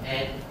of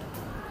n,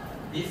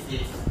 this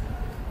is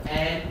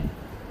n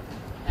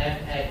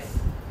fx to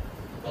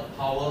the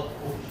power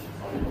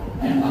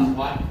n plus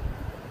 1.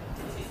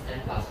 This is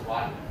n plus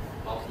 1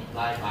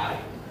 multiplied by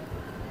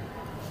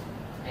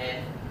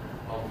n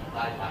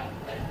multiplied by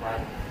n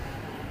prime.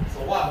 So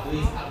what I'm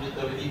doing is I'm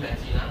literally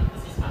matching.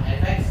 This is my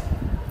fx, this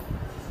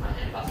is my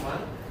n plus 1,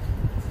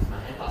 this is my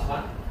n plus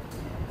 1,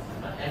 this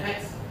is my fx,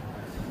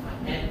 this is my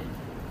n,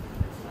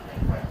 this is my n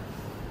prime.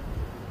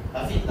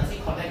 Does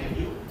it connect with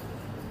you?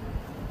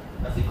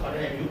 Does it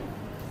connect with you?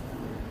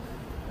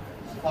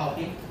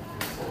 Okay.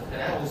 So can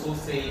I also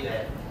say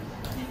that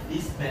in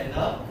this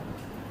manner,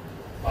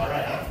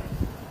 alright,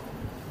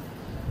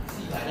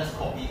 see if I just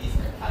copy this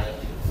entire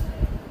thing.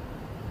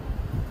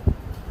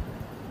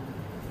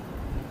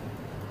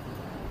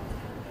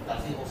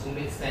 Does it also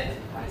make sense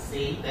if I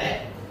say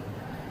that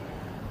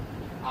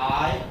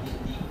I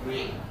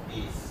integrate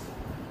this?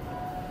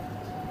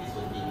 This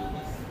will give me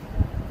this.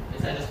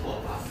 Let's say I just put a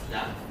plus C.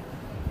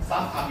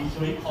 Some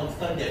arbitrary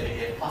constant that may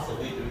have passed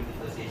away during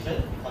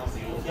differentiation becomes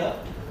 0 here.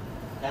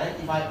 And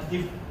if I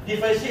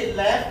differentiate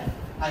left,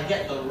 I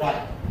get the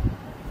right.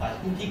 If I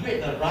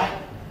integrate the right,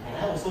 can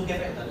I also get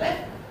back the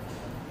left?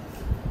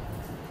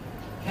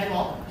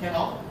 Cannot?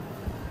 Cannot?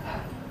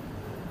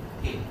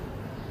 Okay.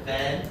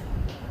 Then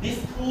this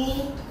 2,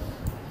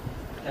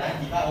 can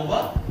I divide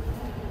over?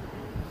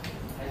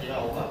 Can I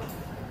divide over?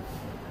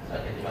 So I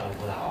can divide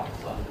over now.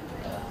 So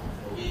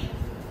we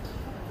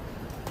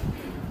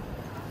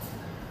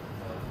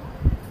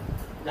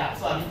yeah,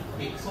 so I mean,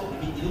 okay, so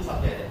it looks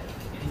something like that.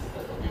 It is the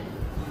way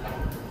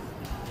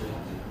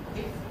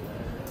okay.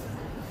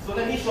 So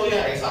let me show you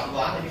an example.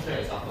 Let me show you an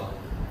example.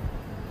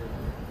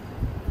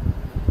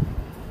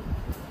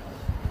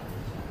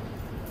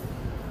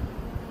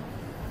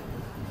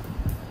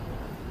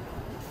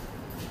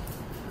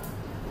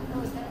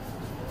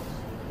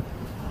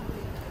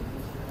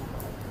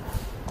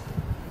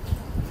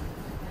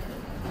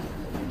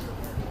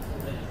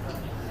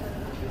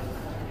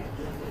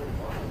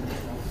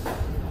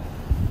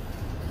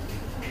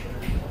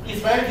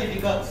 It's very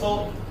difficult,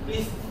 so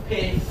please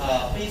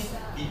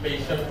be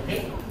patient,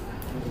 okay?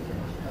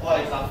 For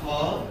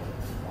example,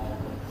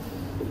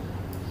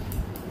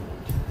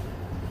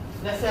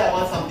 Let's say I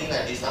want something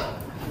like this.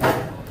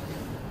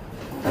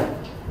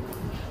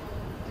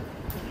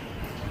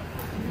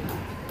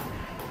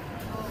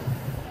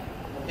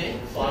 Okay,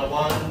 so I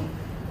want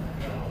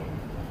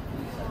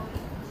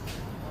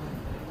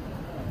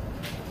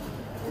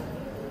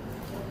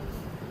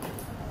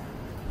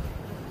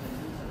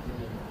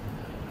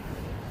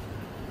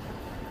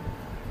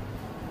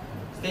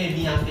stay with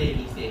me, stay with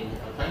me, stay with me.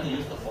 I'm trying to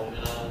use the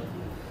formula.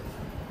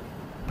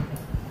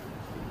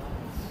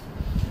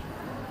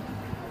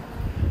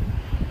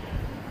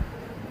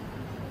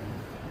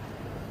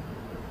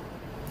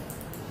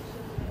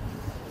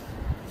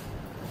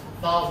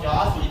 Now, you're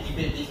asked to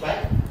integrate this,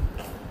 right?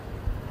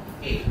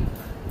 Okay.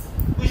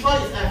 Which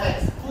one is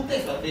fx? Who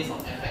takes the place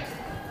of fx?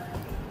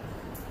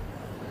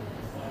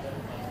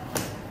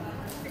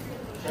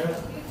 Sharon?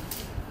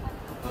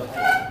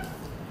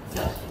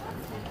 Yeah.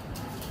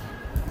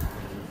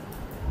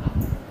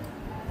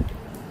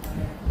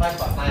 5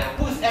 plus 9.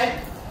 Who is f?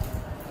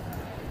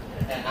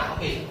 And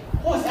okay.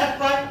 Who is f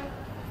prime?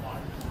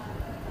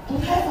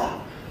 Don't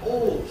have.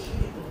 Oh,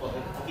 shit.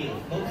 Okay,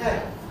 don't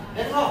have.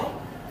 Then how?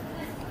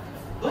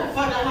 Don't have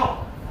 5, then how?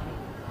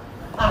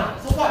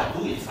 So what I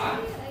do is,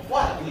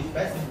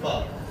 very simple.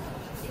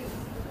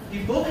 If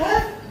you don't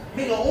have,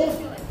 make your own.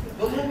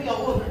 Don't have, make your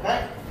own,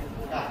 right?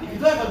 Yeah. If you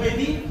don't have a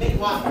baby, make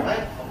one,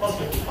 right? Of course,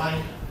 you have to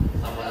find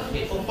someone.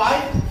 Okay, so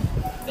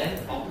 5, then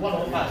 1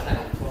 over 5 is like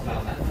 5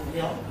 outside.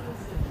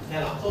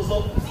 Yeah. So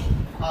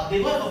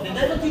they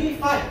never give me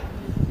 5.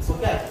 It's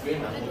okay, I have to create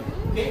my own.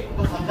 Okay?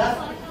 Because I'm just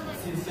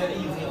sincerely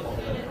using a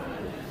formula.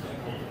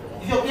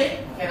 Is it okay?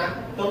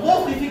 The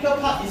most difficult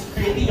part is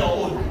creating your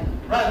own.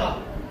 Right or not?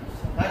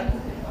 Right?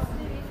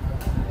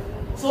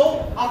 So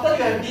after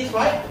you have this,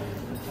 right?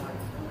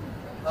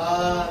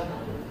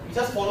 You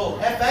just follow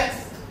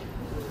fx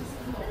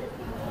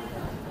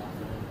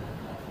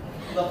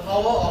to the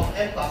power of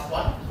n plus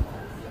 1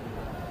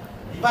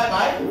 divided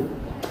by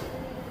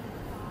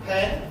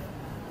 10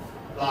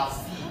 plus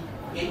c.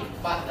 Okay,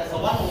 but there's a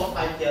 1 over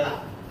 5 here.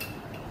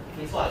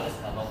 Okay, so I just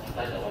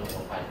multiply the 1 over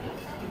 5 here.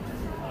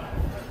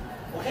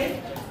 Okay?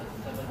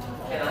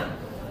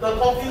 The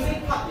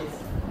confusing part is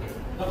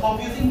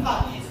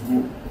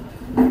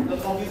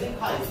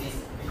this,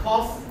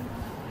 because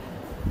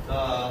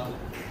the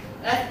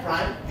f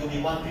prime, you'll be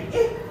wondering,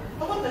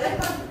 how about the f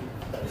prime?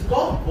 It's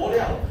gone, go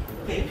there.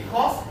 Okay,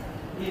 because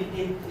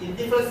in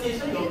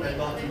differentiation, you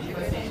remember, in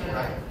differentiation,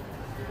 right?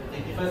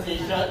 In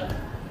differentiation,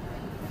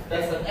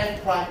 there's an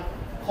f prime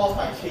caused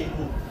by chain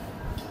rule.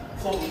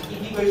 So in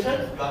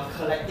integration, you are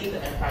collecting the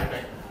f prime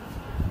back.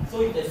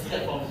 So you can see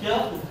that from here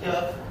to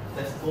here,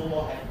 there's no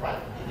more f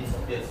prime. It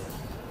disappears.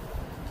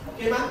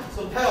 Okay, ma?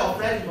 So tell your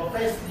friend, if your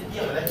friend is sleepy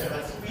on the left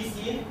hand, squeeze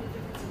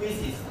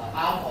his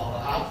arm or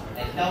her arm,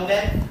 and tell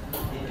them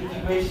in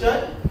integration,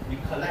 we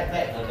collect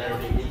back the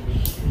derivative.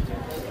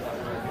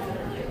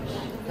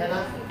 Can I?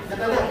 Can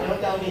you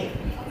tell me?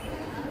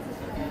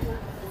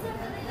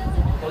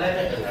 Collect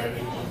back the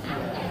derivative.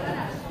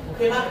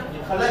 Okay, ma?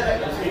 You collect back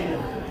the chain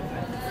rule.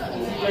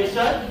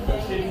 Integration, the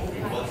chain rule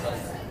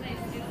reverses.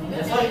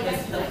 That's why you can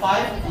see the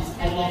 5 is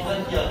no longer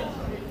here.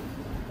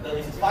 The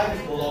 5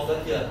 is no longer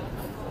here.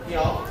 Okay,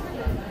 all?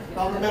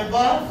 Now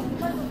remember,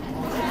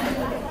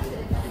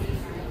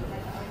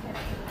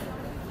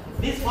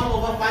 this 1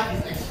 over 5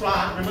 is extra.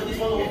 Remember, this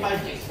 1 over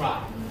 5 is extra.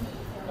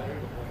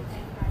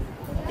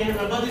 Okay,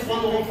 remember, this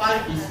 1 over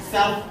 5 is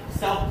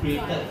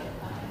self-created.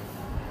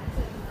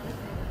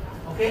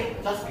 Okay,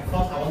 just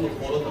because I want to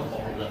follow the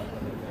formula.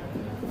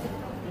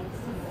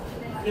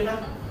 Okay,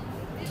 ma'am?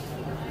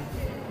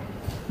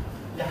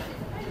 Yeah.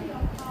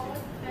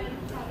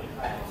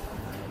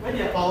 Where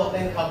did the power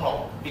 10 come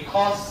from?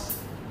 Because,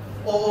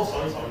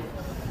 sorry.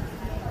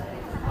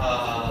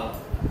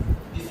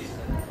 This is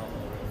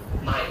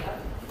 9.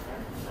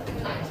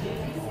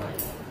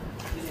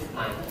 This is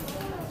 9.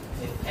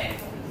 This is 10.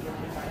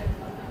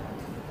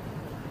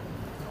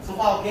 So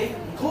far, okay?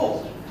 Cool.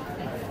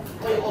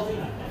 What are you all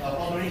doing?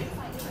 Following?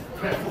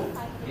 Grab food.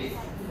 Okay.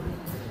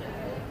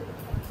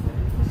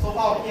 So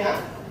far, okay, huh?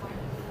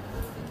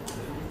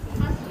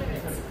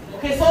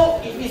 Okay, so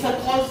if it's a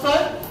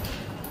constant,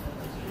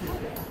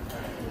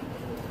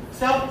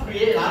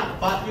 self-create,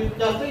 but you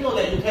just know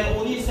that you can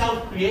only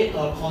self-create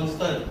a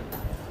constant.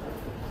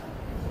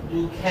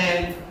 You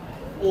can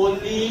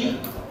only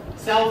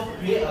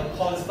self-create a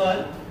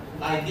constant,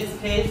 like this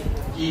case,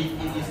 if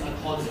it is a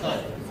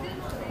constant.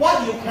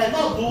 What you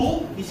cannot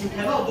do is you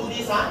cannot do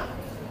this,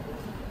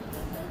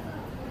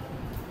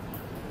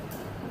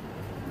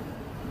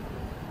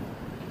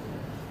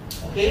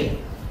 Okay?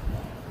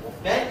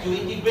 Then you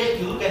integrate,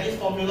 you look at this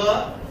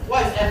formula.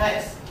 What is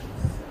fx?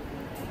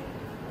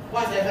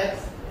 What is fx?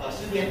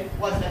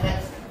 What is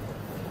fx?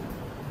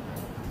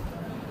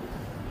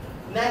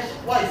 Next,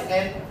 what is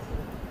n?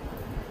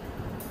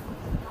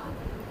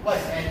 What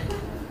is n?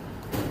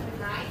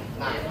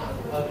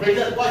 9.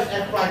 Graded, what is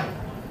f prime?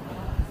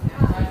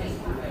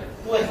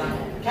 2x.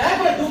 Can I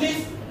go and do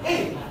this? Hey,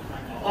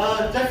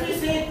 Jeffrey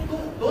said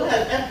don't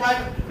have f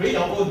prime, create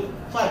your own.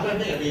 So I'm going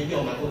to make a baby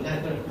on my own, then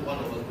I'm going to put 1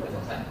 over 2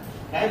 outside.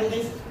 Can I do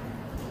this?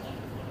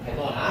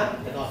 Cannot, huh?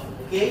 Cannot.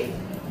 Okay?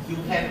 You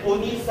can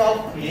only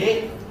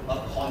self-create a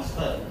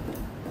constant.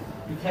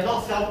 You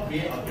cannot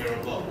self-create a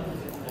variable.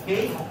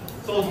 Okay?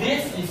 So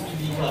this is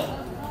illegal.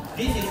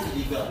 This is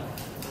illegal.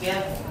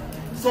 Okay?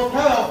 So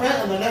tell your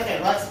friend on the left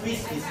and right,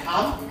 squeeze his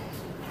arm,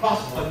 crush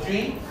her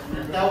drink,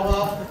 and tell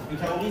her you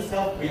can only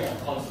self-create a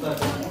constant.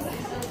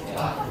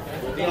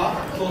 Okay,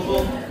 so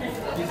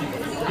this is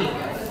okay.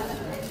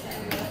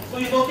 So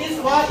you notice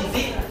why is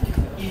it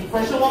in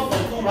question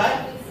 1.2,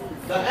 right?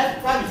 The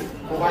F prime is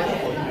provided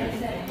for you.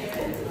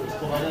 It's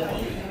provided for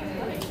you.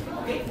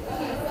 Okay?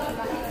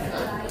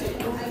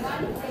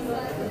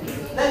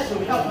 That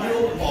should help you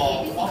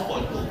for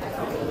 1.2.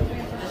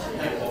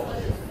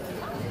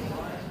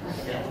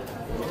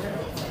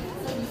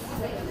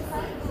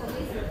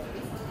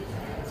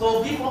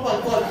 So give 1.4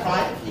 a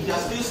try. If you are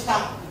still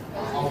stuck,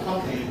 I'll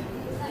come to you.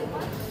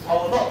 I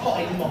will not talk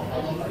anymore.